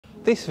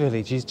This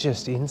village is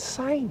just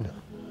insane.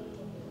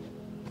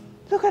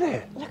 Look at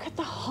it. Look at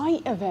the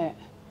height of it.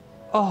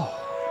 Oh.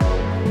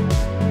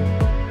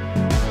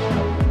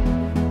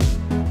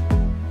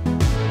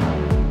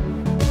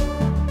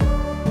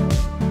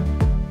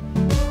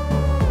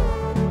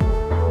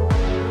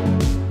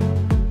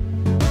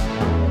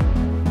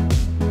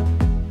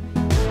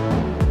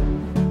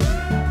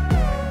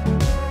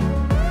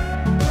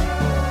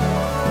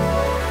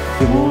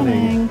 Good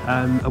morning.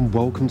 And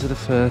welcome to the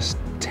first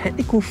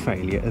technical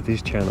failure of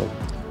this channel.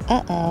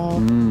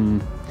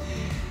 Uh-oh.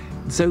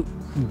 So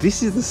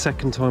this is the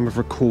second time of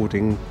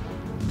recording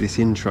this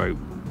intro.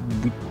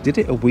 We did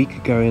it a week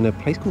ago in a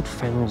place called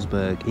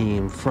Fairytale-like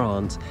in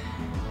France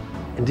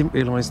and didn't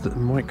realise that the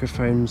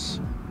microphones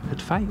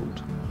had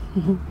failed.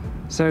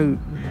 So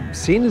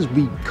seeing as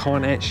we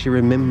can't actually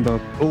remember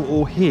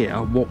or hear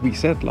what we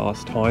said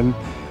last time,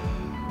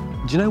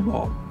 do you know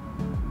what?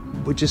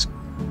 We're just,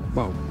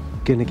 well,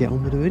 gonna get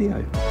on with the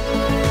video.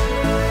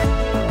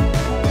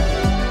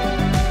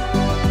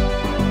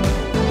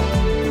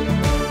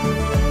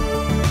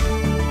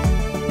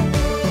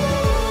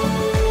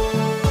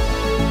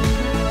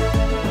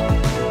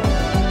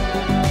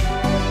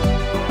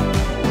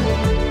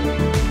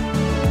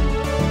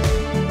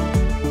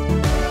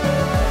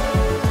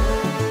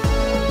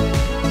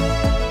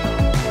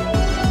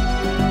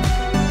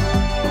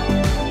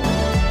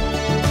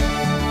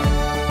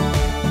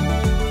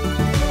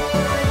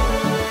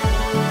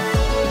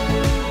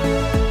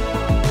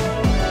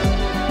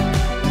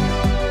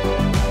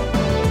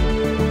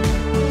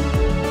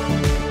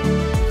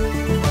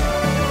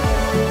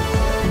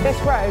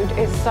 Road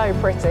is so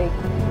pretty.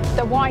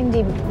 The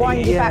windy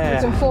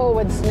backwards and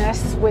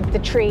forwardsness with the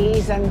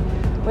trees, and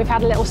we've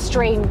had a little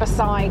stream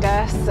beside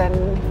us,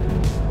 and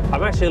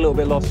I'm actually a little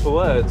bit lost for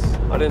words.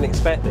 I didn't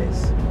expect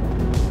this.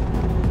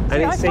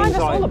 And I find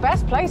us all the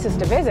best places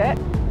to visit.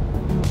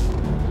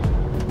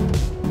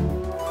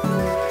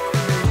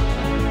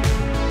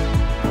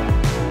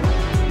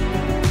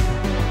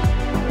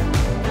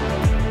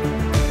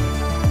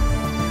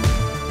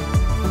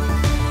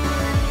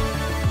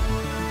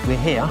 We're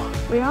here.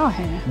 We are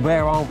here.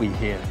 Where are we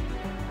here?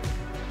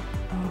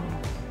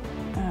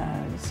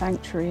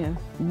 Sanctuary of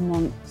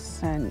Mont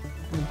Saint.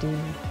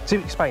 To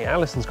explain,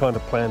 Alison's kind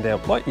of planned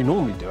out, like you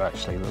normally do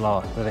actually,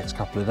 the next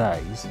couple of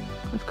days.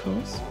 Of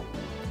course.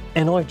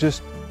 And I've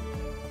just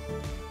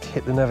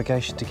hit the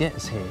navigation to get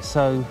us here.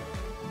 So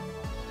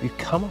you've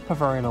come up a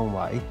very long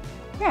way.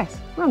 Yes,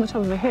 we're on the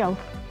top of a hill.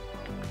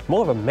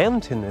 More of a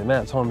mountain the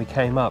amount of time we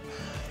came up.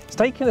 It's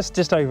taken us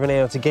just over an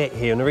hour to get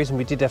here, and the reason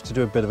we did have to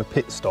do a bit of a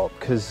pit stop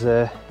because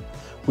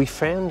we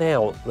found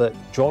out that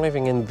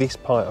driving in this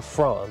part of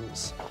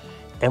France,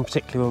 and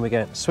particularly when we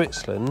go to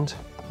Switzerland,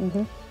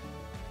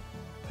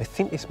 I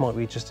think this might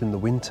be just in the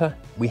winter,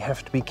 we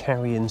have to be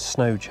carrying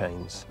snow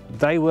chains.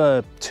 They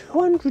were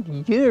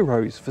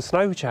 €200 for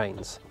snow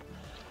chains.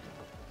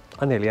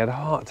 I nearly had a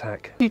heart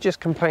attack. You just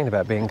complain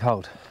about being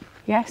cold.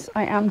 Yes,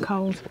 I am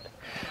cold.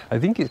 I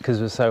think it's because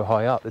we're so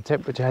high up. The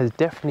temperature has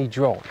definitely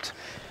dropped.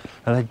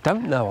 And I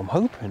don't know, I'm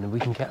hoping that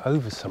we can get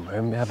over somewhere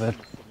and have a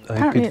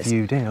good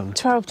view down.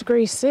 12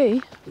 degrees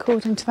C,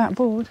 according to that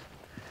board.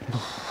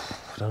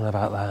 I don't know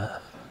about that.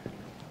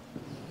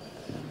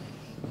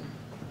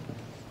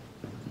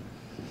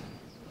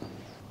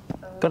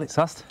 Got it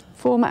sussed.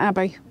 Former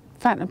abbey,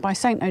 founded by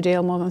Saint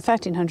Odile more than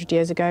 1300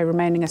 years ago,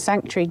 remaining a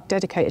sanctuary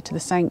dedicated to the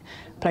saint,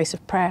 place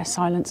of prayer,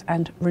 silence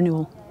and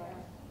renewal.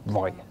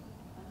 Right.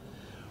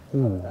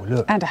 Ooh,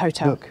 look. And a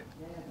hotel. Look,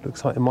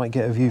 looks like it might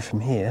get a view from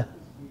here.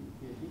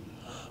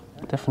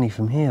 Definitely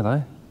from here,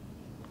 though.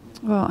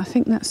 Well, I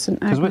think that's St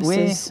Agnes's.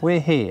 Because we're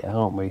here,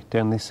 aren't we?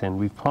 Down this end.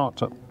 We've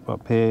parked up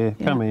here,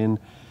 come in, and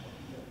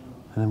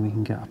then we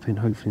can get up in,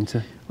 hopefully,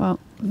 into... Well,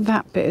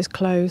 that bit is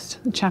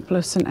closed. The Chapel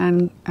of St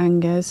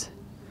Agnes.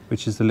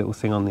 Which is the little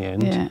thing on the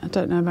end. Yeah, I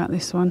don't know about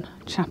this one.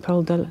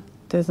 Chapel des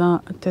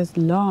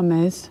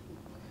Larmes.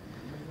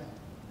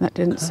 That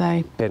didn't say.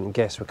 I didn't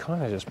guess. We're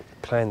kind of just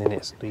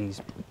planning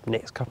these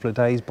next couple of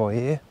days by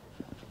ear.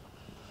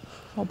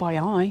 Or by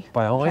eye.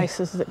 By eye.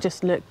 Places that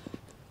just look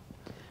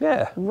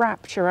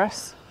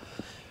rapturous.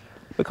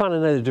 We kind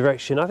of know the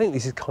direction. I think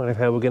this is kind of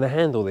how we're going to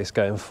handle this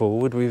going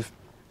forward. We've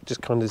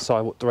just kind of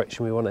decided what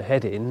direction we want to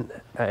head in,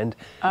 and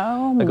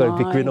I've got a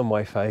big grin on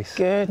my face.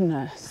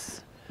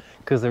 Goodness.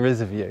 Because there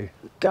is a view.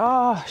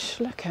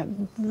 Gosh, look at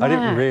that. I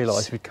didn't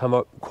realise we'd come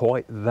up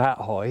quite that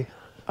high.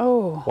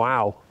 Oh.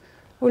 Wow.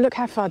 Well, look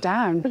how far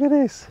down. Look at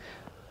this.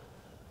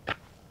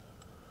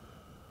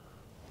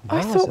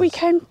 I thought we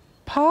came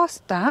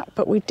past that,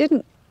 but we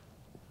didn't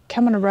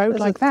come on a road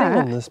like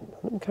that.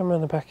 Let me come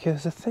around the back here.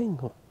 There's a thing.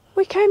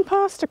 We came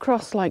past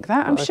across like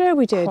that. I'm sure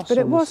we did, but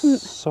it wasn't.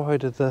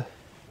 Side of the.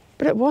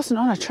 But it wasn't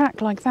on a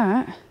track like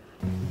that.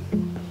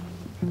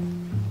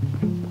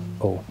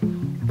 Oh,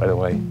 by the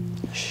way,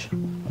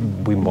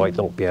 we might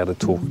not be able to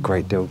talk a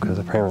great deal because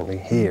apparently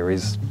here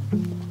is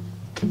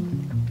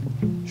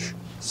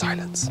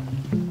silence.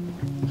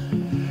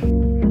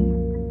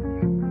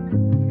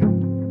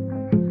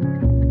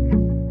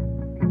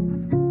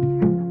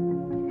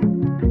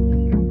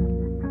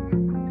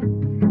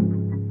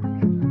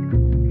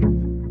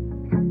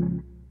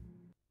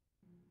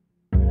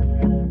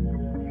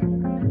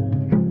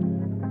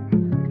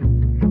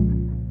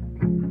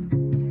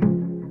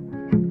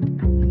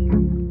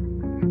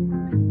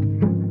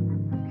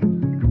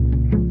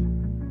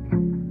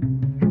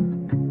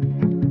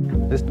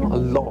 There's not a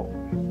lot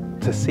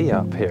to see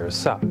up here as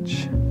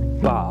such,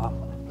 but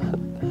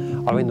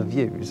I mean the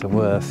views are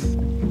worth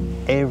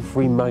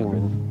every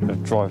moment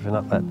of driving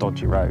up that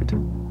dodgy road.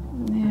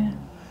 Yeah.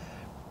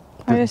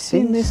 I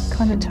assume this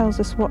kind of tells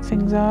us what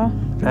things are.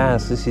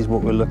 As this is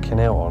what we're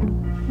looking out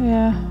on.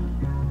 Yeah.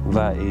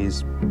 That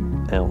is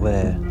out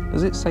there.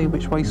 Does it say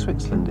which way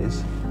Switzerland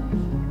is?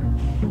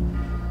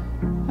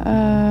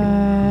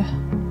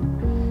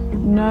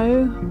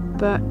 No,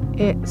 but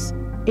it's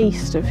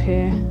east of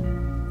here.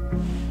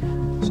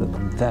 So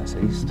that's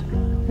east.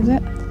 Is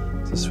it?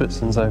 So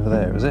Switzerland's over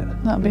there, is it?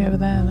 That'll be over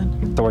there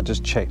then. So I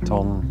just checked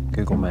on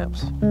Google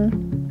Maps.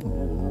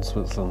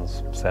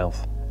 Switzerland's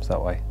south. It's that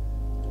way.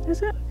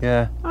 Is it?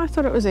 Yeah. I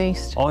thought it was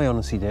east. I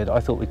honestly did. I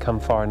thought we'd come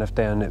far enough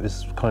down it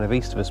was kind of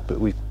east of us, but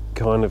we're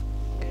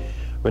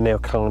now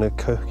kind of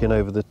cooking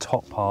over the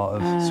top part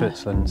of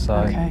Switzerland. So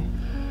Okay.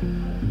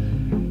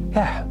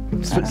 yeah,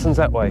 Switzerland's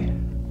that way.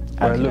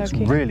 Where it looks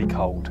Okey-dokey. really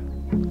cold.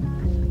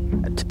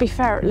 To be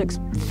fair, it looks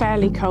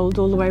fairly cold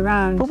all the way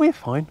round. But we're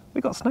fine.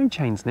 We've got snow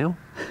chains now.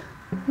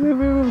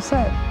 We're all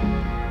set.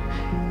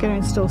 Going to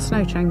install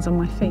snow chains on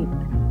my feet.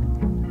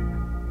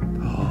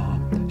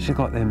 She's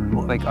got them,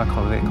 I can't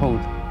remember what they're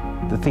called.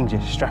 The things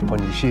you strap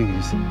on your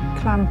shoes.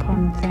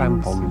 Crampon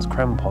things. Crampons.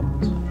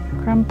 Crampons?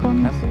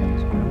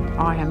 Crampons.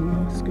 I am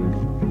more school.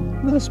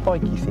 With the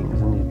spiky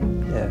things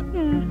and yeah.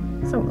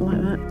 Yeah, something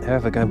like that.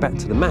 However, going back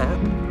to the map,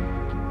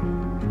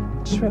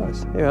 I just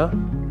realised, here we are.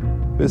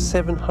 We're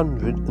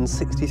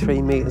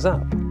 763 metres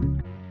up.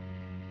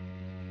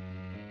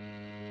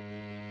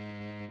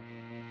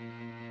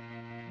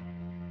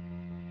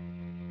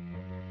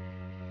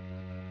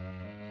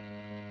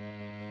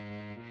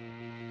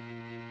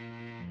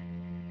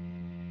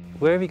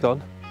 Where have you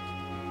gone?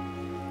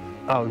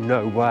 Oh,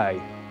 no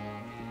way.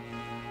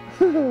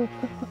 Hello.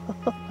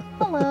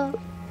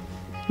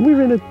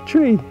 We're in a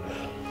tree.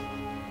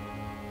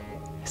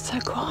 It's so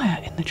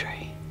quiet in the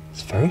tree.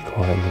 It's very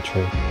quiet in the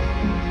tree.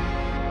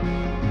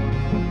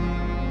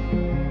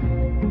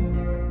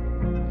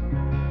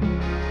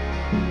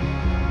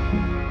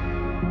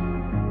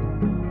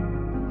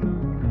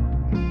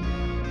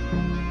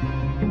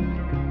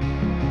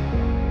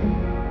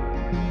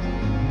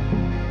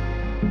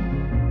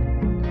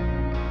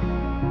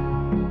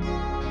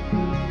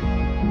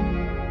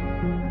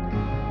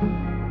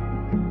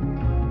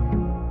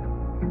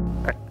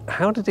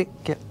 How did it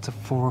get to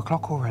 4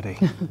 o'clock already?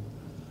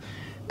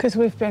 Because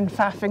we've been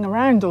faffing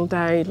around all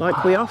day,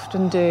 like we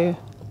often do.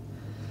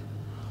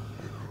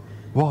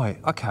 Right,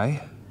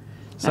 okay.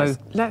 So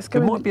let's go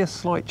there in might be a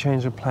slight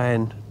change of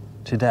plan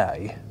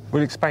today.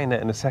 We'll explain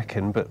that in a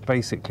second, but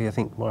basically I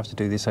think we'll have to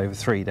do this over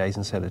 3 days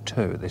instead of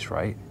 2 at this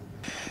rate.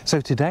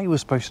 So today we're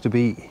supposed to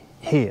be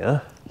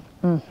here,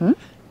 and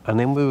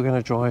then we were going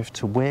to drive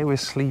to where we're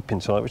sleeping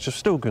tonight, which we're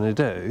still going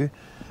to do.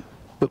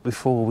 But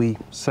before we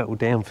settle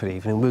down for the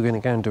evening, we're going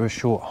to go and do a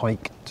short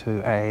hike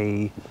to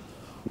I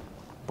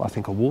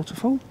think a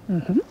waterfall.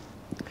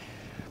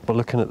 But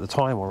looking at the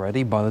time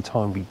already, by the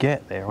time we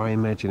get there, I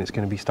imagine it's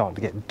going to be starting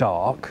to get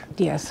dark.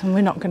 Yes, and we're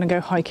not going to go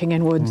hiking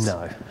in woods.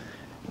 No.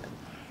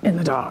 In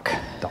the dark.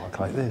 Dark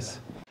like this.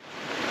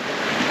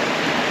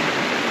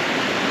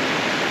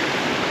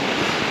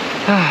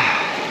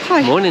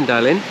 Hi. Morning,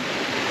 darling.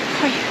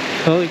 Hi.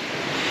 Hi.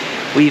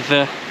 We've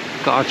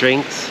got our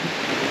drinks.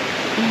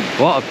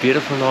 What a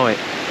beautiful night.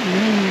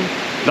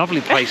 Lovely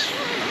place.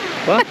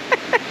 What?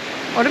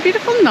 What a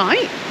beautiful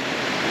night.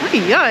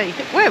 Ay,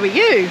 where were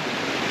you?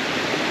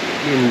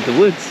 In the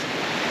woods.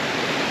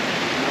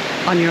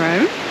 On your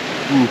own?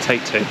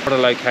 Take 2. What a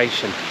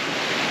location. You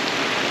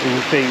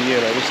can see,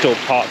 we're still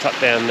parked up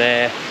down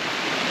there.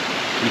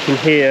 You can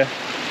hear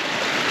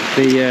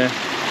the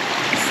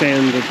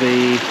sound of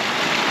the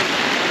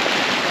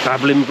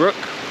babbling brook,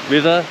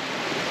 river,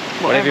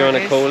 whatever you want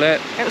to call it.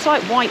 It was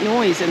like white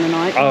noise in the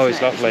night. Oh,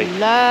 wasn't it's it? lovely. It was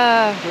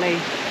lovely.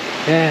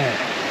 Yeah.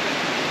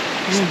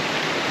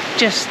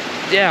 Just,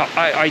 yeah,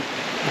 I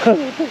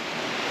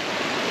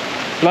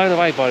blown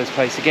away by this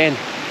place again.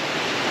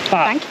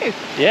 But, thank you.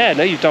 Yeah,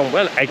 no, you've done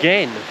well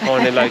again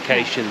finding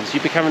locations.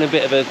 You're becoming a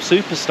bit of a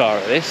superstar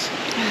at this.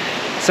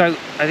 So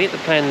I think the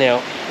plan now,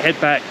 head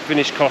back,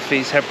 finish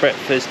coffees, have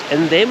breakfast,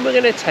 and then we're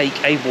going to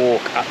take a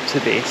walk up to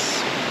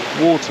this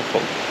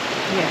waterfall.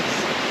 Yes.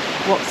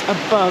 What's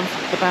above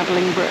the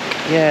babbling brook?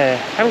 Yeah,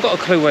 haven't got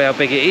a clue how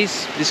big it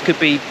is. This could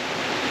be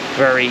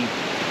very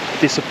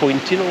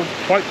disappointing or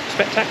quite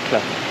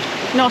spectacular.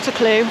 Not a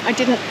clue.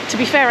 To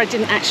be fair, I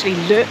didn't actually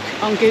look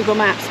on Google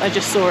Maps. I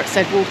just saw it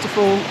said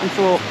waterfall and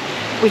thought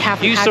we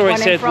haven't You had saw one it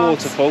in said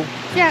France. waterfall,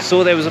 Yeah.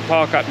 saw there was a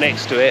park up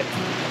next to it,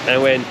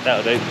 and went,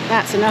 that'll do.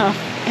 That's enough.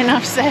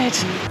 Enough said.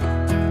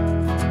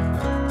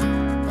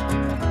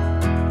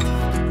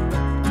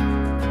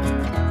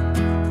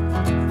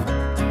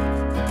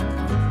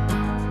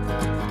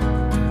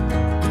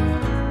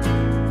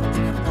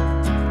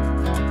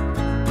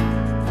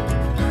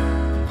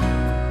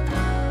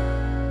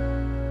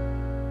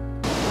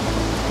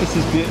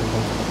 This is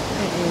beautiful.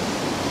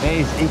 It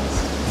is.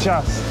 It's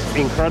just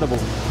incredible.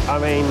 I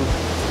mean,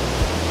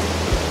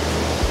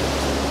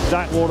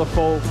 that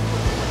waterfall,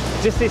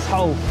 just this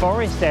whole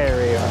forest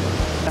area.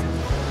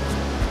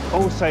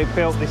 Also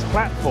built this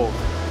platform,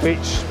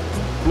 which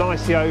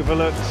nicely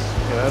overlooks,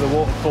 you know, the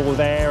waterfall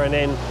there, and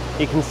then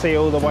you can see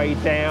all the way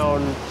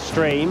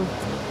downstream.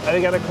 Are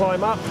they going to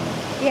climb up?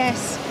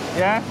 Yes.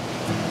 Yeah?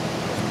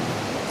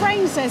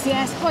 Brain says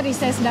yes, body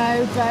says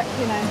no, but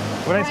you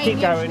know. Well, let's keep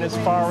going as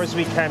far as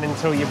we can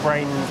until your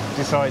brain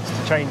decides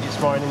to change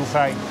its mind and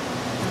say,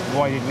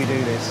 why did we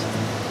do this?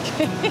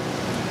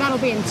 That'll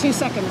be in 2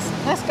 seconds.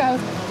 Let's go.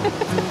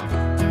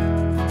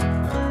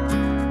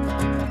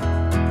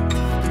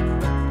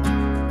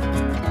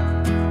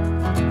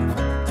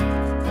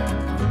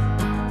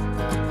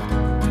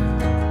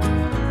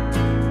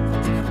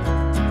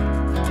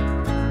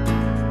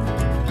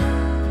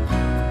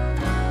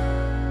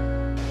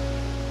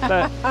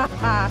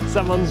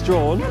 Someone's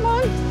drawn Come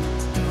on.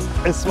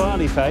 a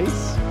smiley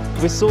face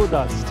with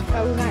sawdust.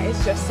 Oh, that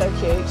is just so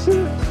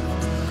cute.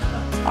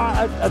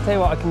 I'll tell you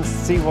what, I can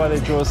see why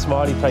they draw a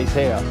smiley face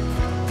here.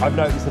 I've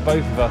noticed that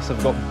both of us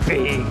have got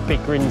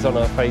big grins on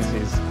our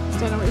faces.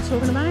 Don't know what you're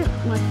talking about.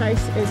 My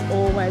face is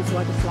always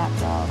like a flat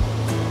bar.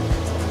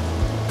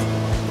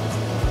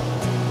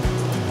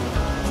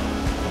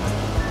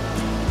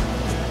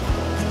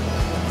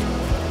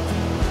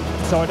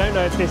 So I don't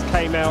know if this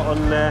came out on,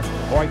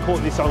 or I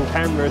caught this on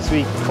camera as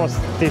we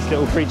crossed this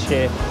little bridge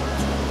here.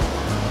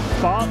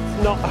 But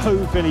not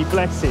overly,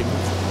 bless him,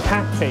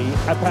 happy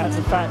about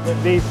the fact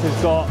that this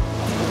has got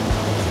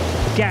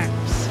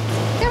gaps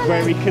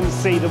where we can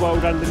see the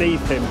world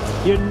underneath him.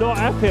 You're not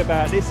happy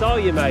about this, are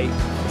you, mate?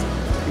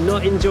 You're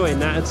not enjoying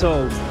that at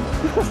all.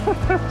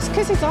 It's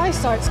because his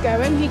eyesight's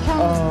going. He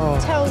can't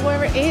tell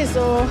where it is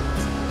or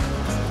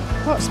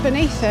what's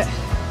beneath it.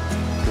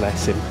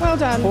 Bless him. Well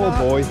done, Poor Mark.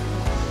 boy.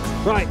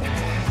 Right,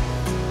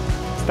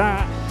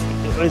 that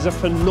is a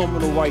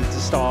phenomenal way to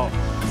start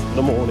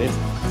the morning.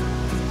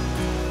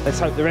 Let's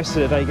hope the rest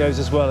of the day goes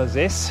as well as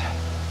this.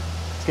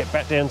 Let's get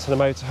back down to the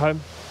motorhome,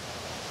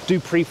 do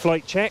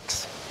pre-flight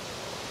checks,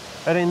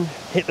 and then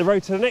hit the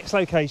road to the next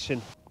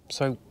location.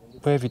 So,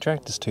 where have you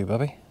dragged us to,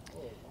 Bubby?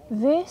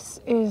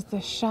 This is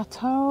the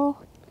Chateau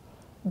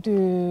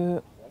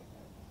de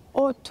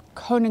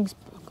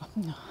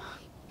Haute-Königsberg.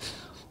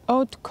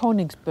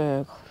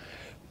 Haute-Königsberg.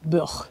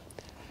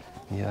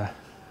 Yeah.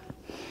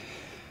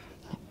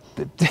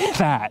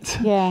 That.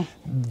 Yeah.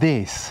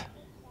 This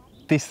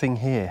thing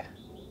here.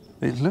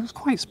 It looks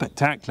quite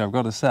spectacular, I've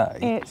got to say.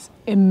 It's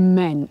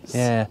immense.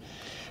 Yeah.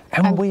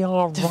 And we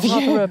are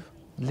rather a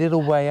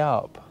little way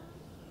up.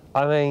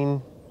 I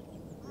mean,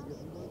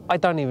 I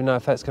don't even know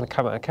if that's going to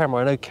come out of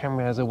camera. I know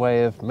camera has a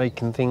way of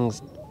making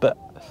things, but...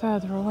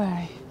 Further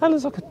away. That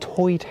looks like a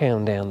toy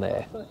town down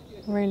there.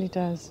 It really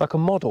does. Like a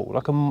model,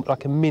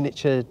 like a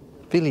miniature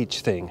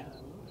village thing.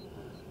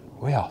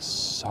 We are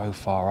so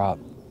far up.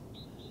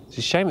 It's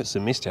a shame it's so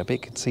misty. I bet you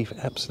could see for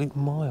absolute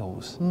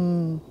miles.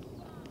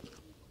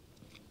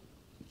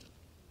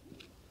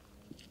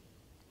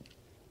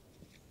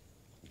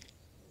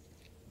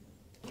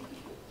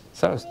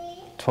 So that was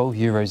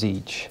 €12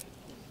 each.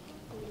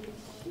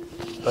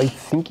 I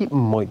think it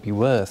might be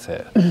worth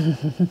it.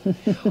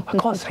 I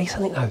gotta say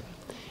something though.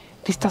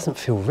 This doesn't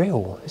feel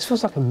real. This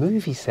feels like a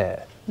movie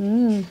set.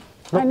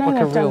 I know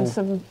like they've done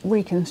some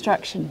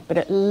reconstruction, but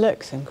it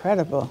looks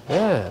incredible.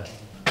 Yeah.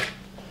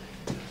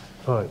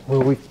 Right,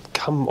 well, we've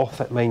come off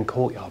that main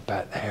courtyard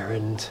back there,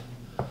 and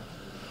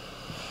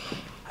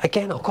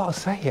again, I've got to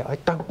say it, I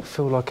don't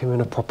feel like I'm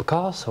in a proper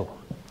castle.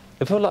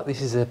 I feel like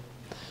this is a,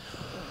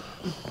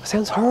 it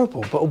sounds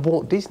horrible, but a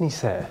Walt Disney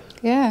set.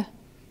 Yeah.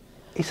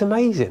 It's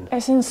amazing.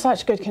 It's in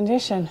such good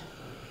condition.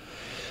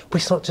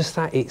 But it's not just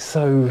that, it's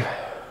so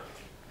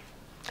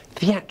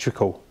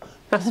theatrical.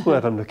 That's the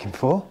word I'm looking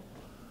for.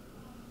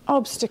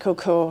 Obstacle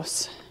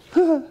course.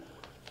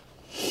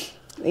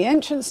 The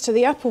entrance to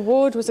the upper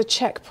ward was a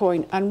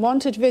checkpoint, and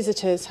wanted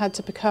visitors had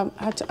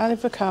to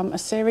overcome a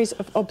series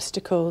of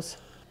obstacles.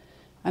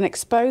 An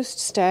exposed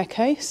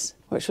staircase,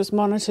 which was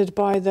monitored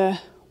by the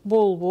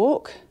wall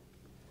walk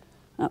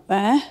up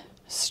there,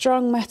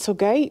 strong metal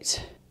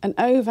gate, an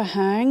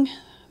overhang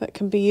that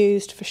can be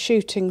used for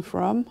shooting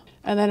from,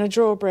 and then a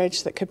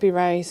drawbridge that could be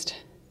raised.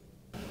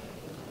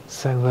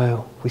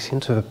 So we seem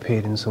to have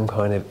appeared in some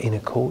kind of inner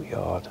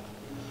courtyard.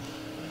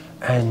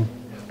 And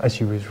as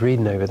you was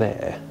reading over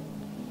there,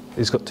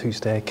 it's got two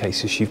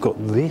staircases. You've got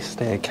this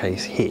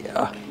staircase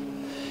here,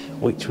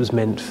 which was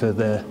meant for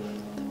the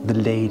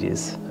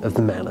ladies of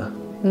the manor,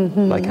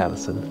 like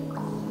Alison.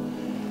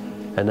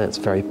 And that's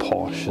very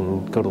posh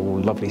and got all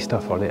lovely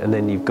stuff on it. And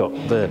then you've got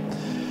the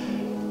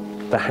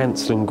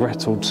Hansel and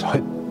Gretel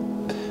type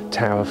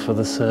tower for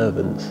the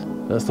servants.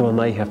 That's the one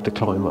they have to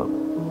climb up.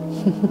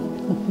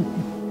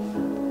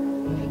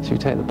 Should we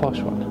take the posh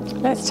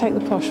one? Let's take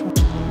the posh one.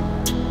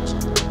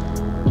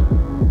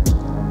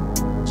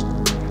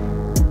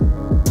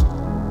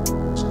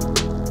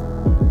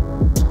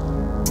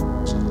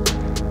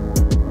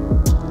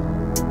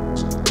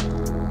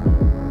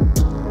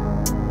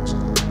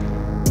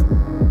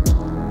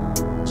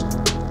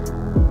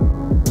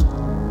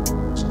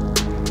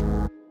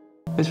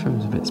 It's from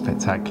seems a bit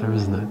spectacular,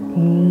 isn't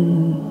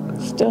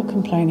it? Still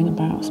complaining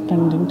about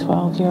spending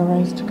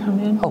 €12 to come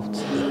in. Oh,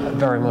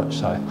 very much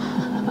so.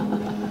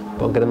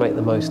 But I'm going to make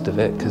the most of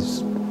it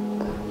because,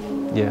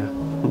 yeah,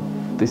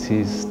 this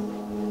is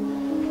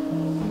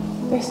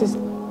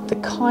the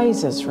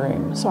Kaiser's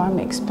room, so I'm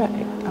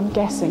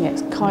guessing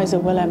it's Kaiser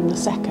Wilhelm II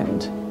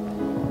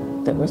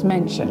that was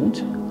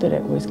mentioned, that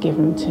it was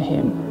given to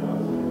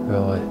him.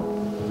 right.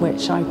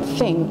 Which I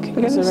think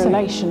is a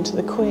relation to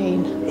the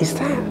Queen. Is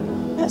that?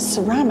 That's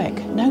ceramic,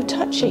 no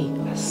touchy.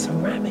 That's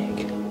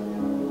ceramic.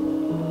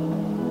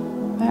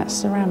 That's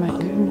ceramic. Oh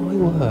my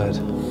word.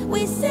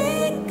 We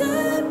say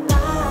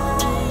goodbye,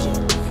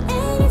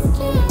 and it's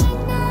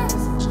killing us.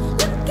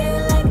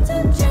 Looking like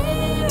two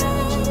train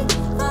wrecks,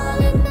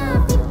 falling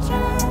off the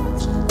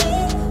tracks. We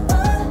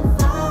were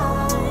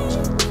fine,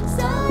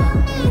 so I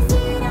messed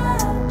it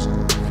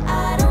up. I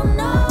don't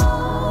know.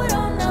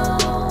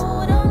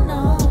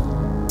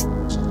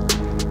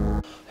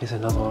 Here's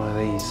another one of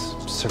these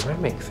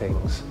ceramic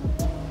things.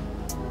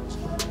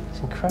 It's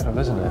incredible,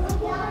 isn't it?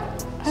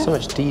 So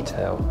much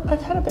detail.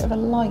 I've had a bit of a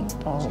light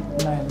bulb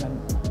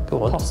moment.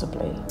 Go on.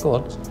 Possibly. Go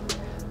on.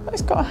 But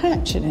it's got a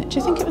hatch in it. Do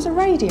you think it was a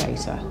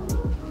radiator?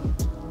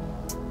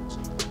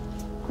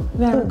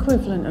 Their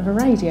equivalent of a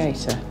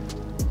radiator.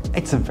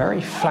 It's a very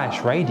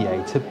flash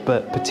radiator,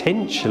 but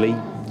potentially,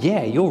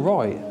 yeah, you're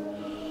right.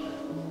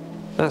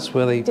 That's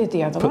where they Did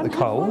the other put one the have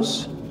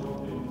coals.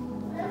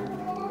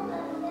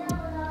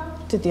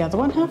 Did the other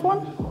one have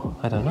one?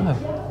 I don't know.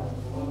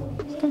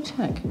 Let's go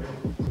check.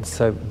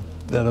 So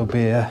that'll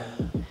be a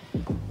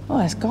Oh,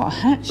 it's got a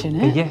hatch in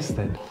it. yes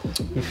then.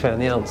 You found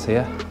the answer,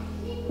 yeah?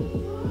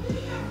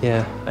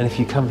 Yeah, and if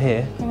you come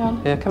here... Hang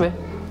on. Yeah, come here.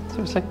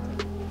 Seriously.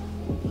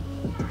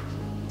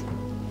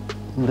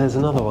 And there's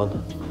another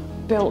one.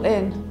 Built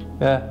in.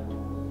 Yeah.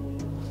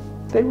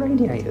 They're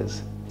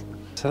radiators.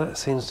 So that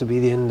seems to be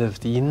the end of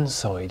the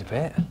inside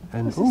bit.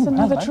 And Is this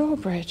another hello.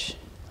 drawbridge?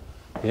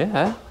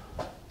 Yeah.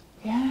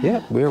 Yeah.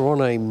 Yeah, we're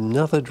on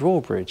another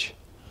drawbridge.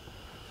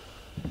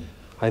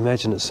 I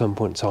imagine at some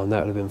point in time that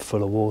would have been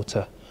full of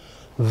water.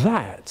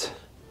 That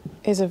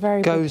Is a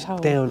very goes big hole.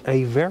 down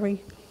a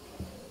very,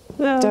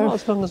 well, Don't- not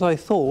as long as I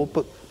thought,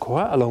 but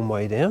quite a long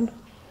way down.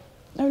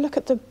 Oh, look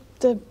at the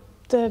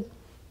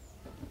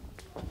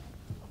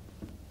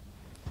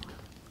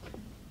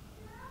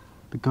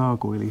The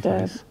gargoyle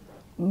face.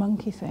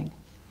 monkey thing.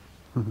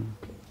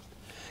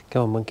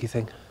 Go on, monkey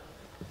thing.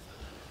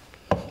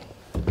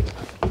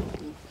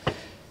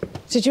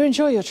 Did you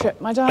enjoy your trip,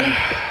 my darling?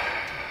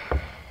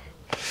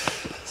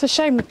 It's a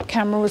shame the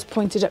camera was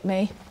pointed at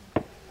me.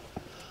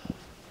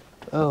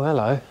 Oh,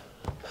 hello.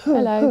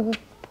 Hello.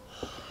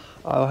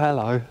 Oh,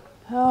 hello.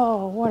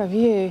 Oh, what a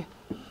view.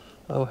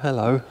 Oh,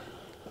 hello.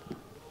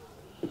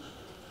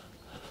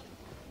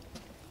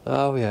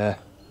 Oh, yeah.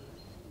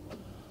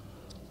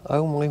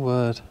 Oh, my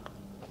word.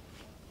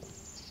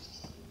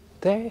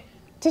 There.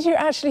 Did you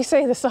actually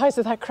see the size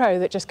of that crow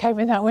that just came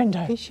in that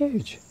window? It's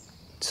huge.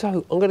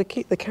 So, I'm going to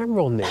keep the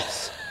camera on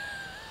this.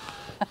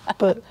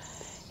 But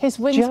His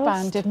wingspan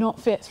Just- did not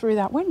fit through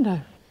that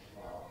window.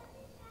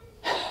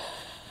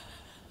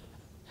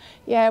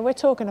 Yeah, we're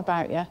talking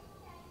about you.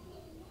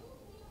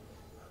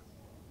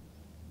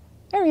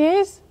 There he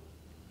is.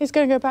 He's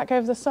going to go back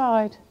over the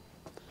side.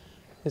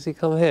 has he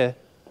come here?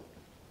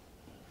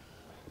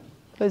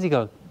 Where's he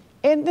gone?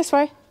 In this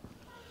way.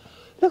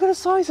 Look at the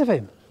size of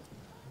him.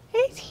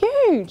 He's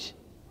huge.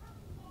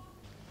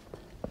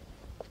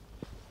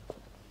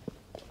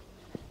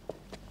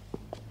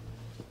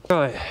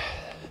 Right.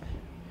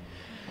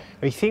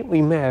 I think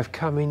we may have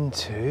come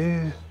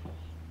into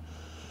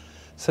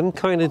some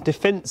kind of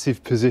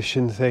defensive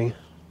position thing.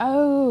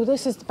 Oh,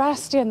 this is the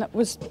bastion that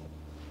was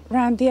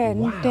round the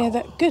end Wow. near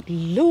that. Good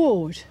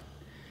Lord.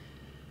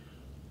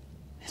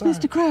 It's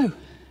Mr. Crow.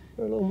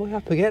 We're a long way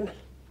up again.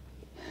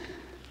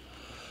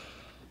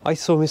 I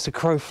saw Mr.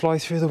 Crow fly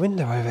through the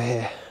window over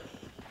here.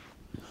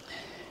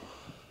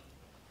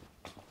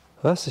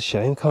 Well, that's a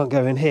shame, can't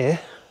go in here.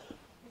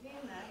 Is he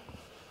in there?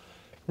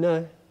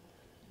 No.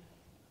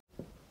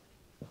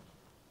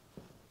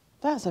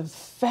 That's a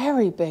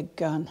very big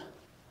gun.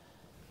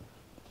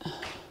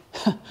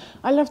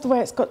 I love the way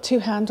it's got two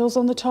handles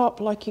on the top,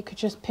 like you could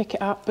just pick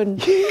it up and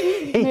move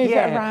it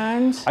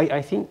around.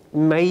 I think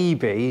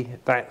maybe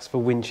that's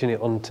for winching it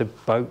onto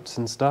boats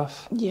and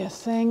stuff. You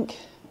think?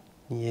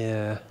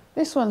 Yeah.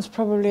 This one's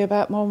probably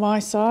about more my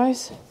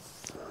size.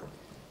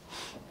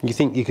 You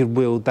think you could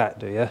wield that,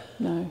 do you?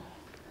 No.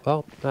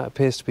 Well, that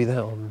appears to be that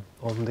on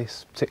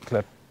this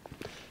particular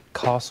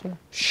castle,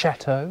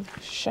 chateau.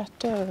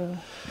 Chateau.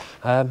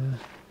 Um,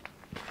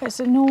 It's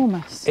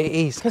enormous. it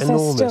is Because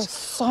enormous. there's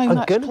still so I'm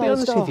much going to be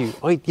closed honest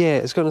with off. you.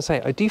 I was going to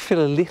say, I do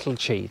feel a little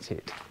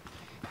cheated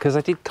because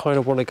I did kind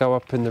of want to go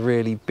up in the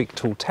really big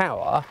tall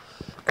tower,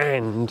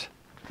 and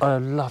I'd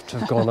love to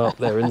have gone up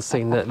there and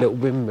seen that little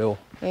windmill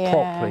Yeah.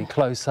 properly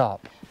close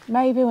up.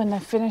 Maybe when they're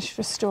finished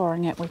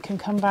restoring it, we can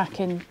come back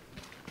in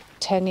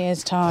 10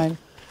 years' time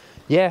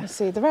Yeah. and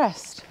see the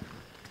rest.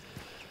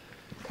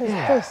 Because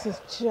Yeah. this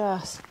is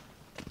just...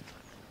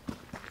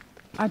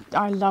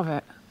 I love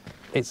it.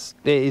 it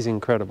is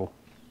incredible.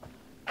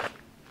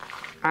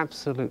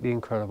 Absolutely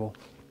incredible.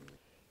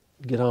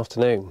 Good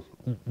afternoon.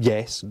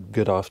 Yes,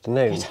 good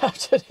afternoon. Good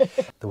afternoon.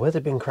 The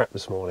weather's been crap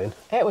this morning.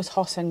 It was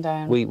hossing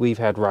down. We've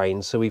had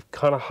rain, so we've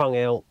kind of hung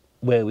out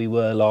where we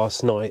were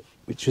last night,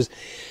 which was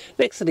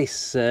next to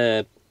this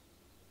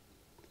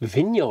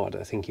vineyard,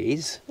 I think it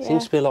is. Yeah.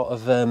 Seems to be a lot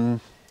of,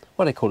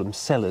 what do they call them,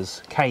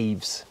 cellars,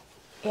 caves,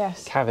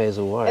 Yes. caves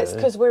or whatever. It's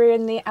because we're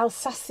in the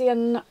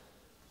Alsatian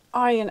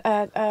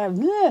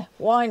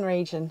wine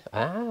region.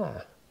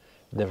 Ah,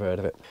 never heard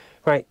of it.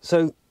 Right,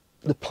 so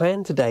the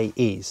plan today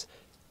is,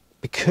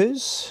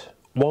 because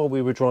while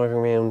we were driving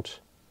around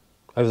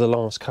over the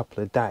last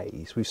couple of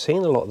days, we've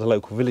seen a lot of the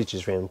local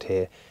villages around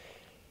here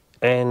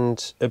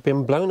and have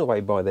been blown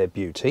away by their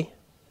beauty.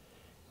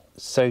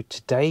 So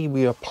today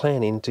we are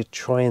planning to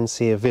try and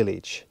see a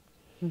village.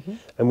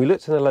 And we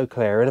looked in the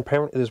local area, and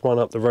apparently there's one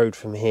up the road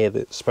from here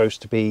that's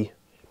supposed to be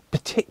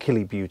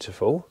particularly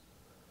beautiful.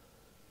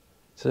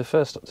 So the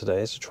first stop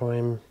today is to try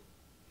and,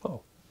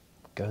 well,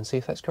 go and see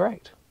if that's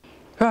correct.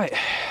 Right,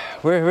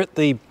 we're at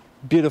the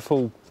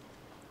beautiful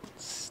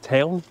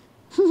town.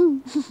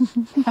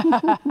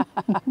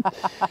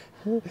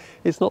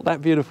 It's not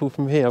that beautiful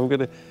from here.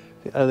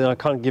 I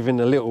can't give in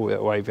a little bit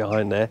away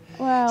behind there.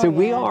 Well, so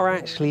we yeah. are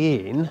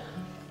actually in,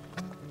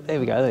 there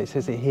we go, it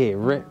says it here,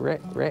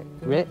 Rickevier.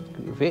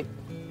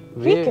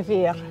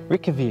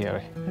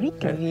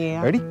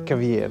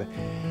 Rickevier.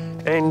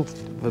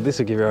 And, well, this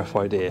will give you a rough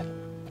idea.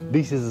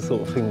 This is the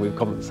sort of thing we've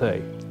come to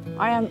see.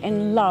 I am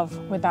in love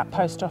with that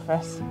post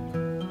office.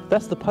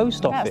 That's the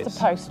post office? That's the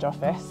post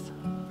office.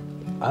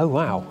 Oh,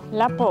 wow.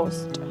 La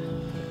Poste.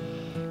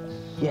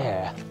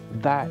 Yeah,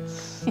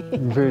 that's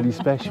really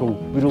special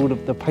with all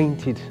of the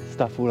painted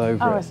stuff all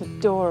over Oh, it. it's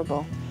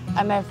adorable.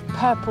 And they've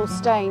purple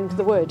stained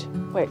the wood,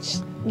 which,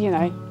 you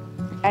know,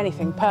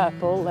 anything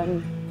purple,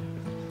 and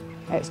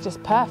it's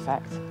just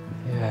perfect.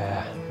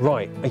 Yeah.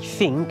 Right, I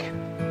think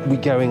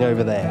we're going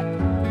over there.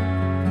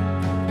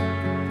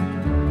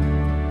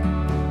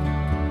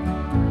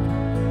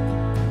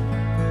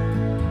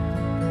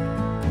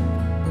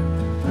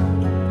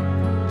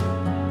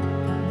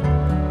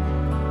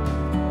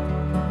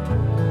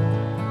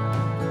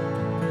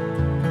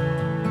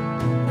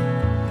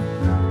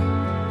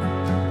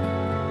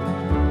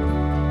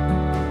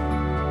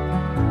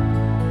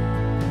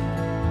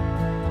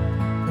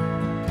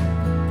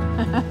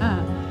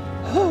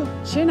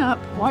 Chin up,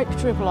 wipe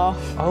dribble off.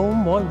 Oh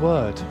my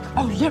word.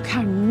 Oh, look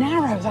how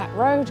narrow that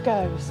road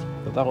goes.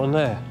 Got that one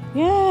there.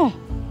 Yeah.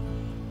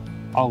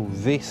 Oh,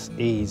 this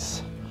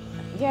is.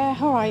 Yeah,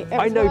 all right. It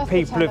I was know worth the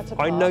people tenner have.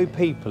 to I know park.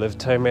 people have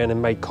turned around and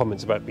made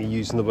comments about me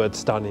using the word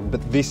stunning, but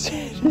this,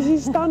 this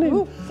is stunning.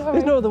 Ooh, sorry.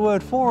 There's no other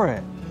word for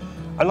it.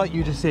 And like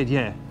you just said,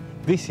 yeah,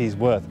 this is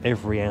worth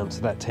every ounce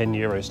of that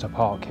 €10 to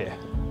park here.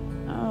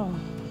 Oh.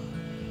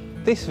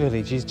 This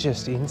village is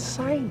just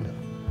insane.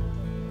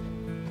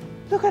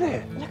 Look at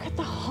it. Look at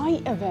the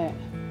height of it.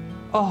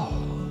 Oh.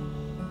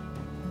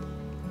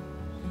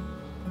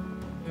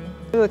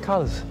 Look at the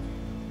colours.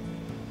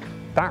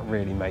 That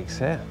really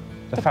makes it.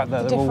 The fact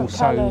that The they're all different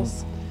so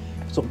colours.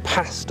 sort of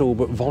pastel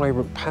but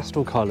vibrant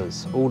pastel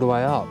colours all the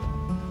way up.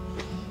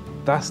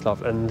 That's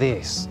lovely. And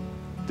this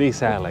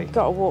alley.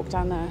 Got to walk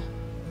down there.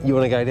 You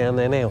want to go down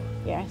there now?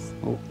 Yes.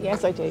 Well,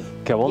 Yes, I do.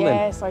 Go on then.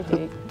 Yes, I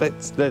do.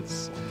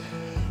 Let's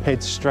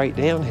head straight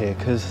down here,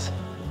 because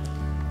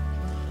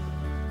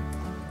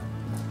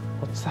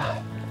what's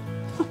that?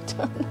 I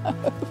don't know.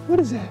 What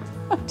is it?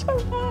 I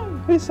don't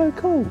know. It's so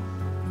cool.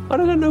 I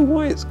don't know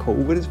why it's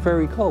cool, but it's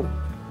very cool.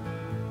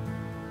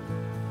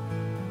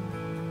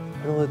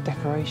 And all the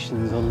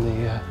decorations on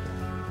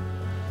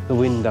the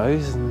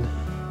windows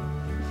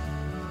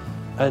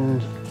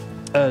and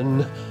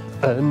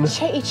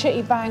Chitty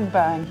Chitty Bang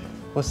Bang.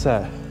 what's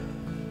that?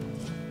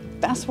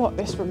 That's what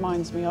this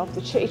reminds me of.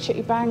 The Chitty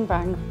Chitty Bang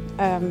Bang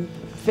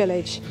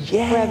village.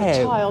 Yeah. Where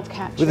the child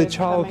catcher With the is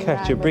child coming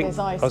catcher, round with his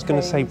I ice was going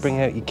to say creams.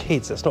 bring out your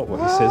kids. That's not what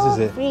it says, is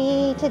it?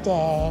 Free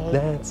today.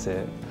 That's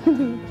it.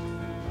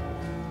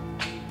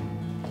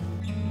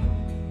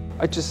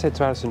 I just said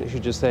to Alison, she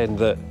just said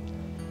that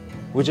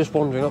we're just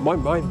wandering up.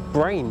 My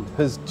brain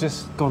has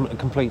just gone to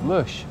complete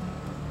mush.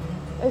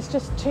 It's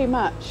just too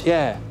much.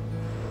 Yeah.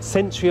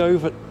 Sensory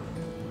over.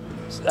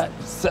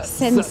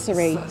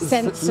 Sensory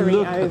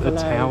Look at the overload.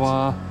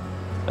 tower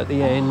at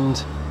the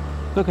end.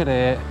 Look at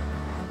it.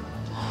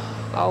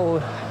 Oh.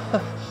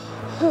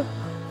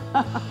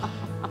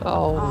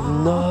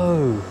 Oh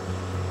no.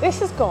 This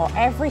has got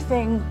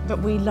everything that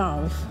we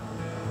love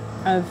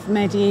of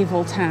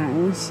medieval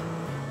towns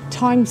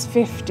times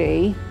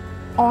 50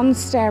 on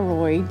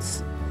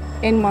steroids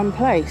in one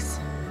place.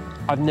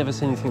 I've never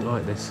seen anything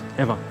like this,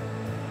 ever.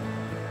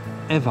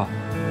 Ever.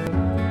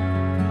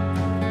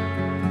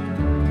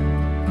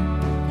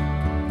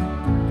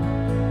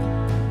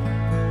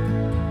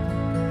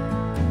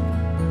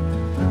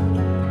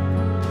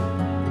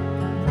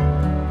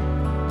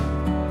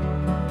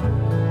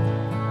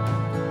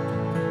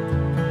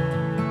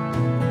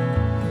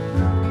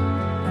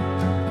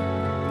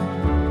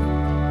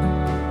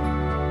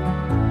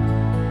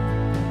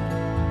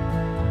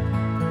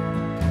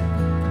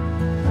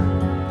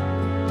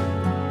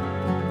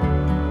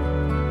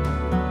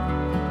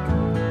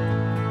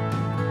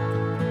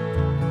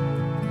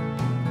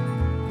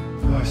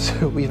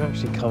 We've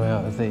actually come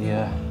out of the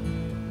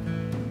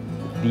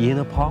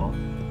inner part.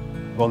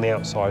 We're on the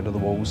outside of the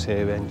walls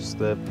here, and just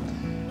the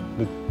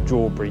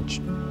drawbridge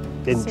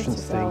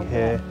entrance Citadel, thing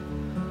here.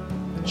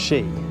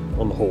 She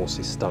on the horse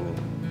is stunning.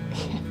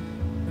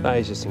 That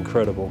is just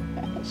incredible.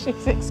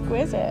 She's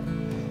exquisite.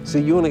 So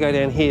you want to go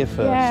down here first?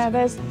 Yeah,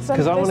 there's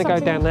Because I want to go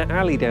something- down that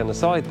alley down the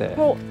side there.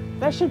 Well,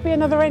 there should be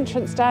another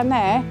entrance down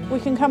there. We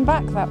can come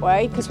back that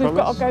way because we've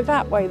got Promise? to go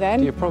that way then.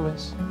 Do you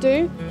promise?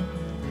 Do?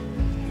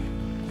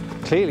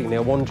 Clearly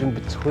now wandering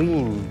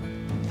between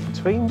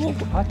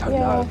I don't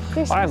know.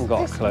 I haven't got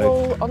a this clue.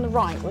 wall on the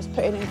right was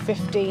put in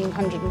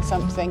 1500 and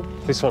something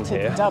This one to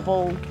here.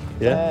 double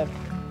Yeah.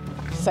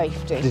 the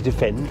safety. The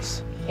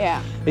defence.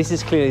 Yeah. This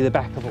is clearly the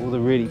back of all the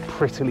really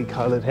prettily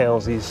coloured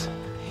houses.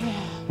 Yeah.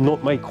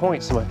 Not made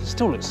quite so much. It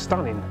still looks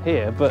stunning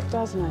here, but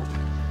Doesn't it?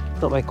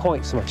 not made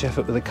quite so much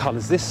effort with the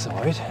colours this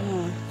side.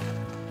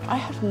 I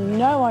have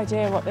no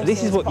idea what this is.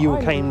 This is what but you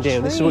I'm came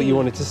down. This is what you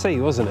wanted to see,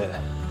 wasn't it?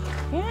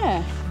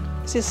 Yeah.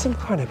 Is it some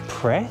kind of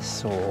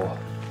press or?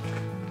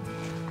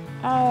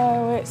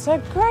 Oh, it's a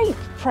grape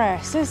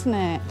press, isn't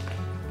it?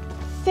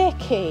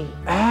 Thicky.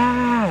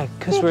 Ah,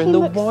 because we're in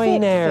the Thicky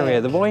wine area,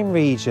 McThick. the wine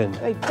region.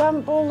 They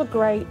dump all the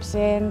grapes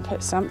in,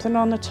 put something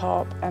on the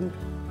top, and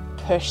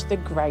push the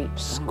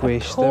grapes.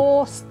 Squish Of them.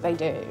 course they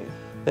do.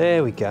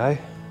 There we go.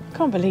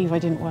 Can't believe I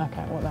didn't work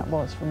out what that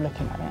was from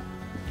looking at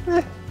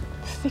it.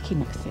 Thicky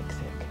McThick.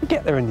 We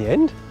get there in the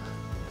end.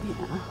 Yeah.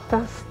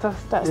 That's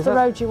is the that-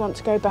 road you want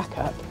to go back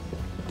up.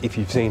 If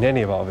you've seen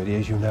any of our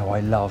videos, you'll know I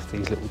love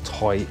these little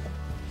tight,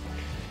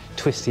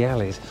 twisty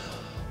alleys.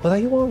 Although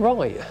you are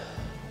right,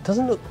 it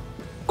doesn't look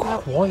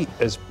quite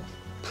as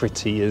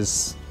pretty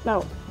as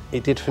No,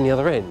 it did from the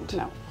other end.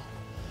 no.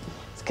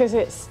 It's because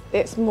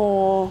it's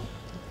more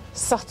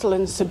subtle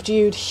and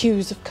subdued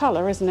hues of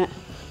colour, isn't it?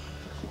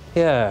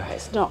 Yeah.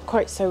 It's not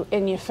quite so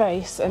in your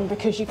face, and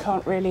because you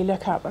can't really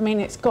look up. I mean,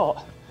 it's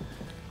got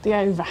the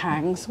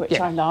overhangs, which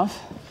Yeah. I love,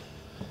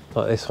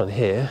 Like this one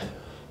here,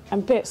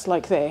 and bits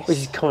like this. which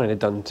is kind of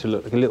done to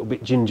look a little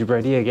bit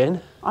gingerbready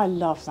again. I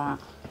love that.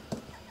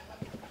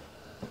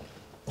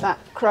 That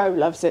Crow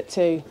loves it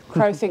too.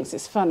 Crow thinks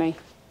it's funny.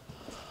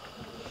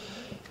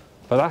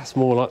 But that's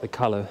more like the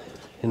colour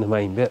in the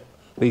main bit,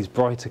 these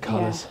brighter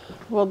colours. Yeah.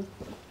 Well,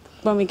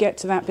 when we get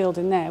to that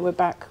building there, we're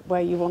back where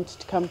you wanted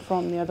to come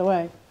from the other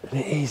way. And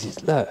it is,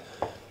 it's, look.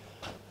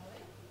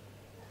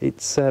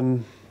 It's, I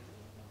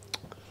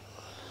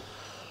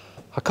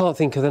can't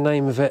think of the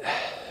name of it.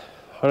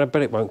 I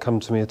bet it won't come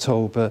to me at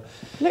all, but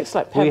Looks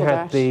like we Pebble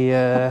had Dash.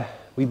 the,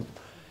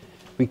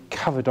 we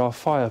covered our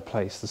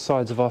fireplace, the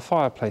sides of our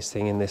fireplace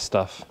thing in this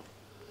stuff,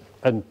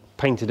 and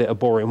painted it a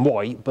boring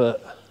white,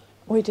 but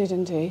We did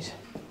indeed.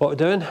 what we're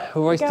doing,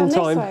 we're wasting Going this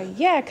time. way.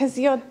 Yeah, because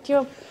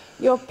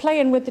you're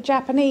playing with the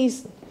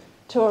Japanese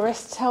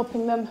tourists,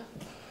 helping them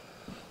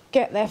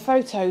get their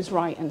photos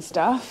right and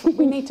stuff.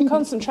 We need to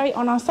concentrate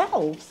on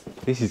ourselves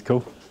This is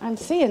cool. and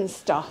seeing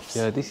stuff.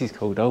 Yeah, this is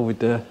cool though, with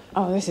the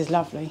Oh, this is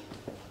lovely.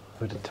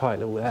 tight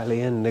little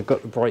alley, and they've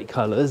got the bright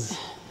colours.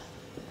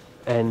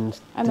 And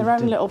Their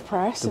own little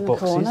press the in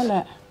boxes. the corner,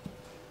 look.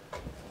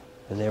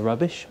 And they're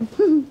rubbish.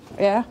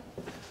 Yeah.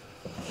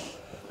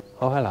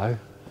 Oh, hello.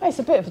 It's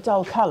a bit of a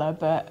dull colour,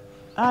 but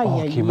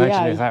Oh, can you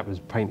imagine if that was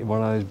painted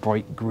one of those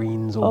bright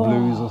greens or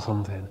blues or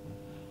something?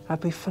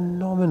 That'd be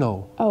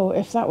phenomenal. Oh,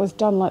 if that was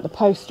done like the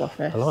post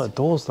office. I like the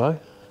doors though.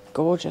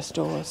 Gorgeous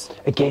doors.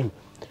 Again,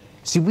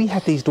 see, we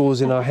had these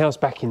doors in our house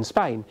back in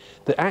Spain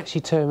that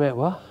actually turned out,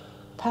 what?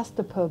 Past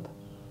the pub.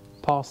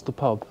 Past the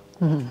pub.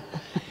 I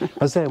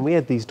was there and we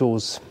had these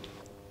doors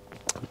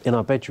in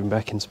our bedroom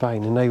back in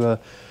Spain, and they were,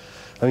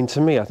 I mean,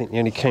 to me, I think they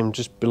only came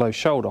just below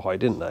shoulder height,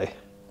 didn't they?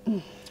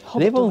 And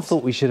everyone doors.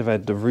 thought we should have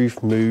had the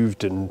roof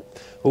moved and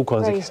all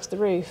kinds Raised the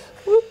roof.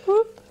 Whoop,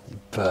 whoop.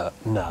 But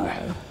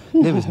no,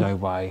 there was no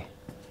way.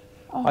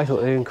 I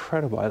thought they were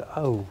incredible.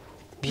 Oh, whoa.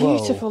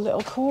 Beautiful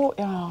little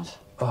courtyard.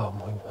 Oh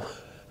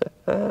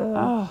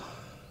my.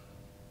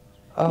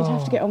 You'd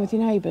have to get on with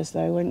your neighbours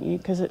though, wouldn't you?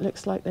 Because it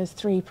looks like there's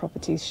 3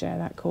 properties share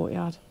that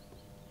courtyard,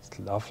 It's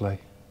lovely.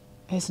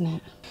 isn't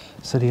it?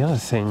 So the other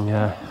thing,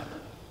 I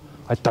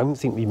don't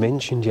think we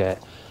mentioned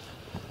yet,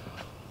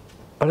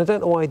 and I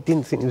don't know why I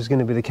didn't think it was going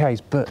to be the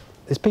case, but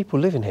there's people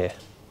living here.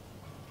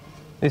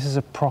 This is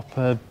a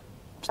proper,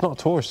 it's not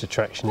a tourist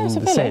attraction No, it's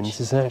in a the village. sense,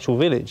 it's an actual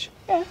village.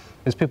 Yeah.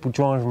 There's people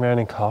driving around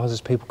in cars,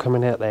 there's people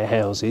coming out their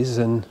houses,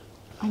 and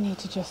I need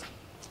to just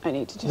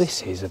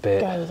this is a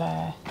bit, go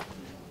there.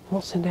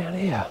 what's in down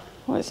here?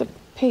 Well, it's a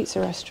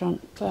pizza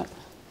restaurant, but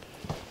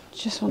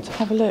just want to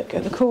have a look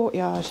at the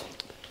courtyard.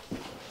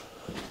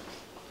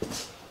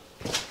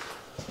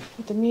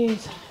 With the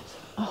music.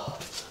 Oh,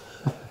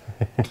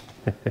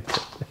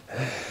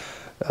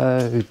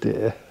 Oh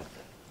dear.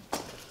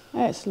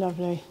 it's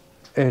lovely.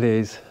 It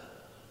is.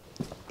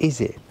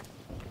 Is it?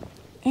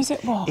 Is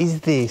it what? Is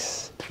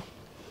this...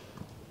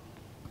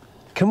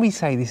 Can we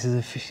say this is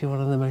officially one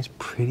of the most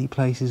pretty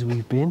places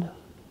we've been?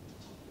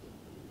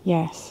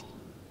 Yes.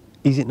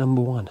 Is it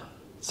number 1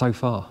 so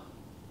far?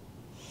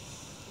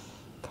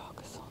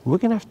 Carcassonne. We're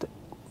going to have to...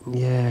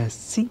 Yeah,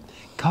 see,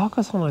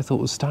 Carcassonne I thought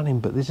was stunning,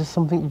 but there's just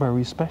something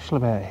very special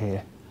about it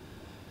here.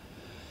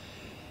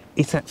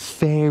 It's that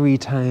fairy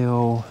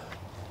tale.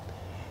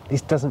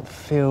 This doesn't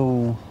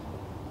feel...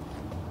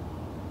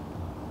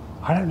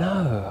 I don't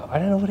know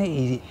what it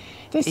is.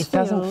 It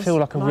doesn't feel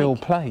like a real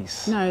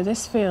place. No,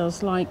 this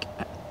feels like,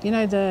 you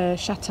know, the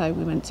chateau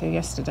we went to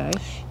yesterday?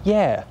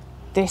 Yeah.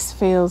 This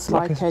feels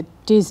like a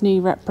Disney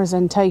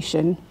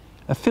representation.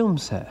 A film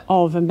set.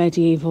 Of a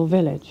medieval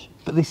village.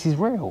 But this is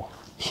real.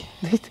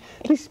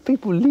 These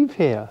people live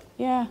here.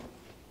 Yeah.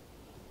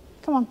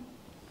 Come on.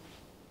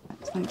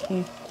 Thank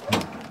you.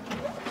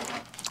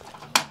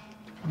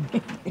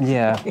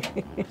 Yeah.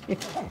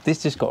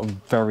 This just got a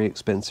very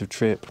expensive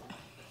trip.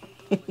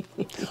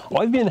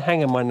 I've been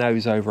hanging my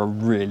nose over a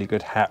really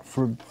good hat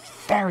for a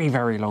very,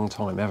 very long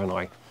time, haven't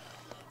I?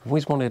 I've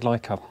always wanted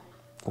like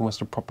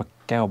almost a proper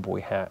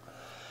cowboy hat.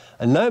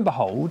 And lo and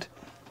behold,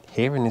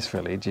 here in this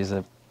village is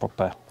a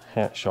proper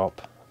hat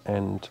shop,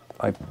 and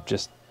I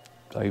just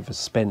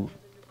overspent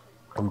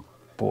and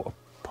bought a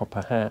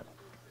proper hat.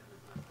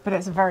 But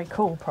it's a very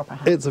cool proper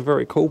hat. It's a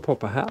very cool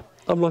proper hat.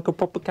 I'm like a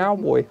proper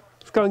cowboy.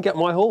 Let's go and get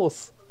my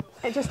horse.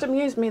 It just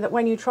amused me that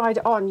when you tried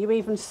it on, you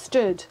even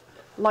stood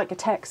like a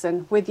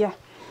Texan with your,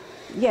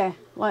 yeah,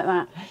 like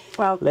that.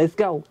 Well, let's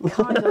go.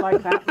 Kind of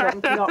like that,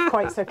 but not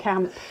quite so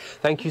camp.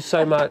 Thank you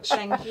so much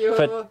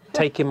for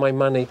taking my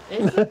money.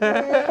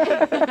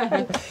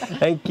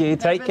 Thank you.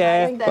 Take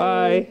care.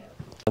 Bye.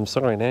 I'm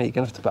sorry now, you're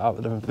going to have to put up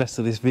with the rest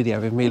of this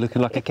video with me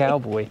looking like a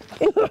cowboy.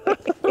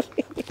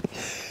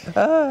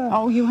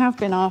 Oh, you have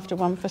been after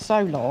one for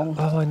so long.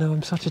 Oh, I know.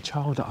 I'm such a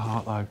child at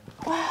heart, though.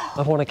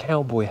 I want a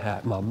cowboy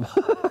hat, Mum.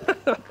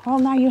 Well,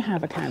 now you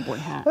have a cowboy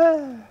hat.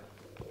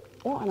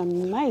 What an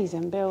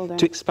amazing building.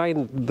 To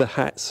explain the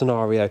hat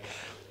scenario,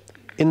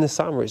 in the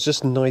summer it's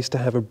just nice to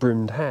have a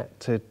brimmed hat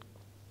to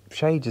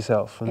shade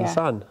yourself from the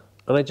sun.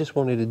 And I just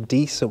wanted a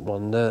decent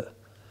one that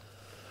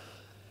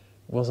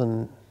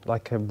wasn't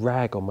like a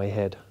rag on my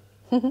head.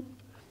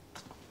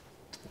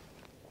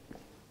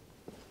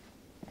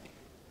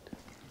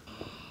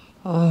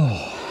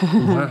 Oh,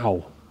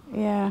 wow.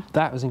 Yeah.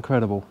 That was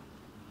incredible.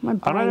 My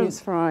brain is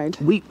fried.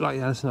 Like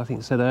Alison, I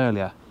think, said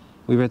earlier,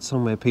 we read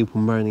somewhere people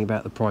moaning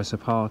about the price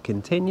of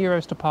parking.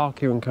 €10 to park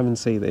here and come and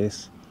see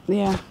this.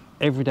 Yeah.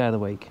 Every day of the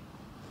week.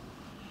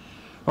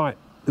 Right,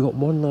 we've got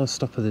one last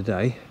stop of the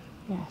day.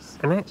 Yes.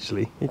 And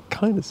actually, it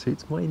kind of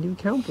suits my new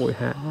cowboy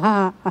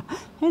hat.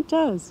 It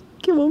does.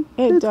 Come on,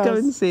 let's go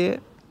and see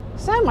it.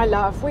 So, my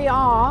love, we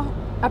are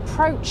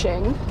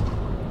approaching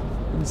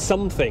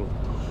something.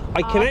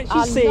 I can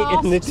actually see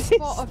it in the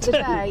distance. Spot of the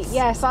day.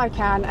 Yes, I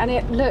can, and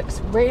it looks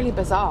really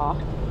bizarre.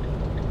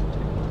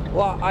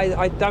 Well,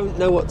 I don't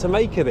know what to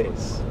make of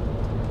this.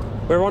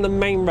 We're on a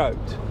main road,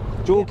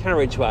 dual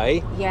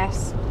carriageway.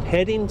 Yes.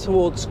 Heading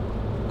towards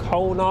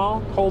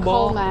Colmar.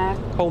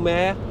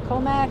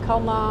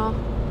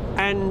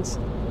 And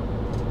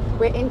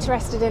we're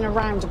interested in a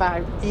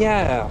roundabout.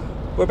 Yeah,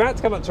 we're about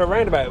to come up to a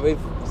roundabout with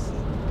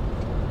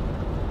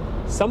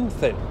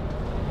something.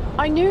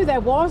 I knew there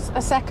was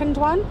a second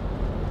one.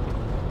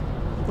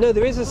 No,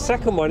 there is a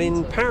second one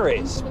in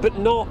Paris, but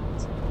not...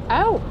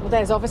 Oh, well,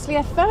 there's obviously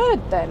a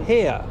third then.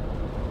 Here.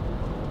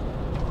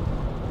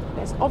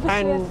 There's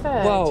obviously a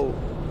third. Well,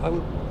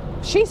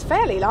 she's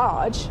fairly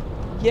large.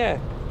 Yeah,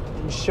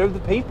 show the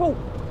people.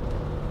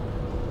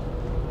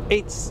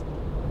 It's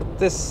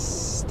the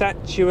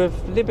Statue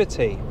of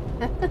Liberty.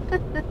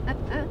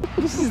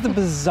 This is the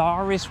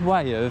bizarrest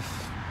way of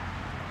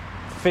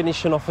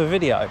finishing off a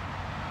video.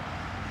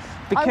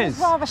 Because I was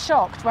rather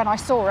shocked when I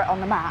saw it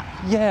on the map.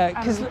 Yeah,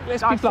 because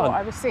let's be blunt. I thought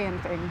I was seeing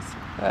things.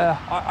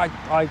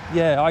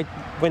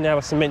 When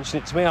Alison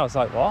mentioned it to me, I was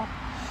like, what?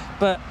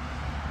 But,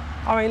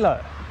 I mean,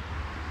 look,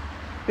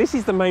 this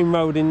is the main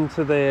road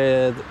into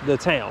the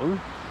town.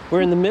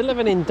 We're in the middle of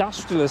an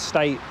industrial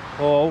estate,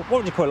 or what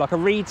would you call it, like a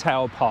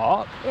retail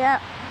park.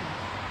 Yeah.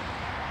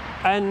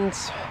 And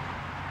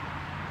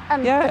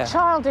a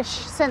childish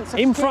sense of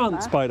in humour.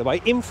 France, by the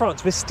way, in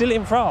France, we're still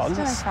in France.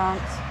 Still in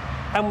France.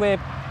 And we're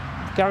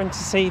going to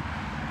see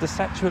the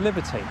Statue of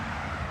Liberty.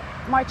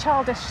 My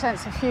childish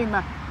sense of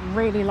humour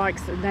really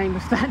likes the name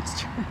of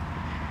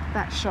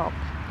that shop.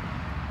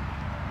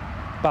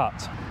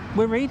 But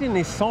we're reading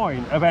this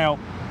sign about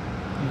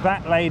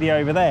that lady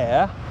over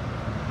there,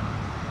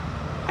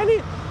 and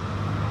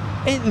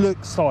it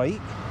looks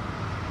like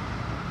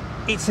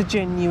it's a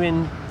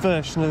genuine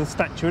version of the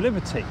Statue of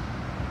Liberty.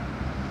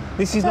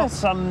 This is not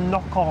some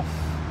knockoff.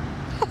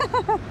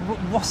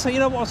 You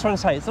know what I was trying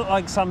to say? It's not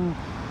like some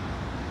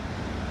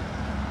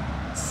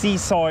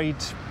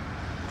seaside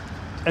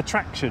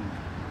attraction,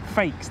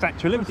 fake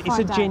Statue of Liberty. It's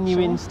a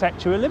genuine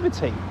Statue of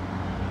Liberty.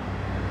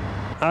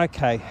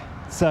 Okay,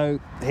 so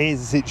here's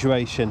the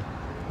situation.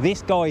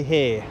 This guy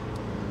here,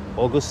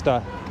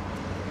 Augusta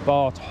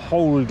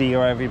Bartholdi,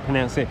 or however you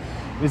pronounce it,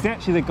 was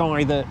actually the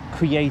guy that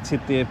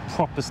created the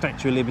proper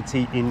Statue of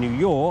Liberty in New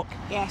York.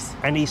 Yes.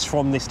 And he's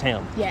from this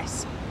town.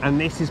 Yes. And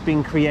this has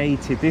been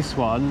created, this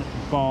one,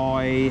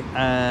 by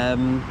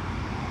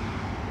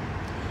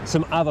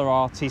some other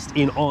artist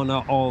in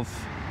honour of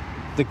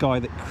the guy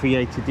that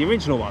created the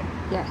original one.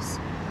 Yes.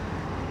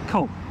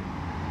 Cool.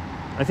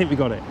 I think we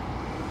got it.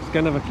 Let's go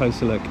and have a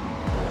closer look.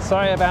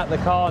 Sorry about the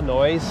car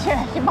noise.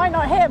 Yeah, you might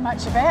not hear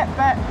much of it,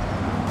 but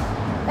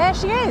there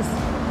she is.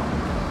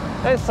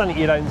 There's something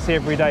you don't see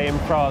every day in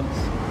France.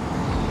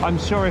 I'm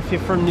sure if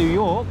you're from New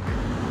York,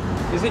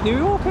 is it New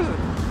York? Is it?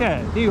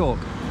 Yeah, New York.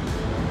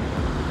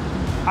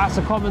 That's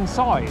a common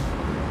sight.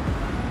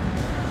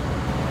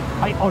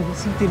 I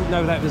honestly didn't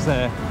know that was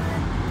there.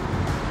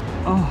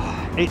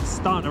 Oh, it's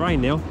starting to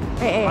rain now.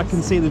 It is. I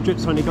can see the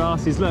drips on your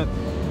glasses. Look,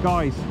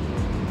 guys.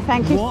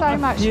 Thank you what so a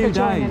much few for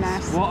joining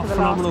days. us. What a for the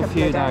phenomenal last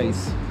few couple of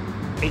days.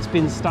 It's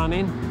been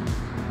stunning.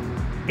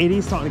 It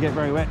is starting to get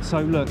very wet,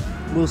 so look,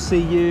 we'll see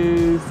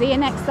you See you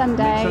next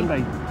Sunday. next Sunday.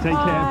 Take care,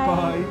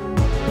 Bye. bye.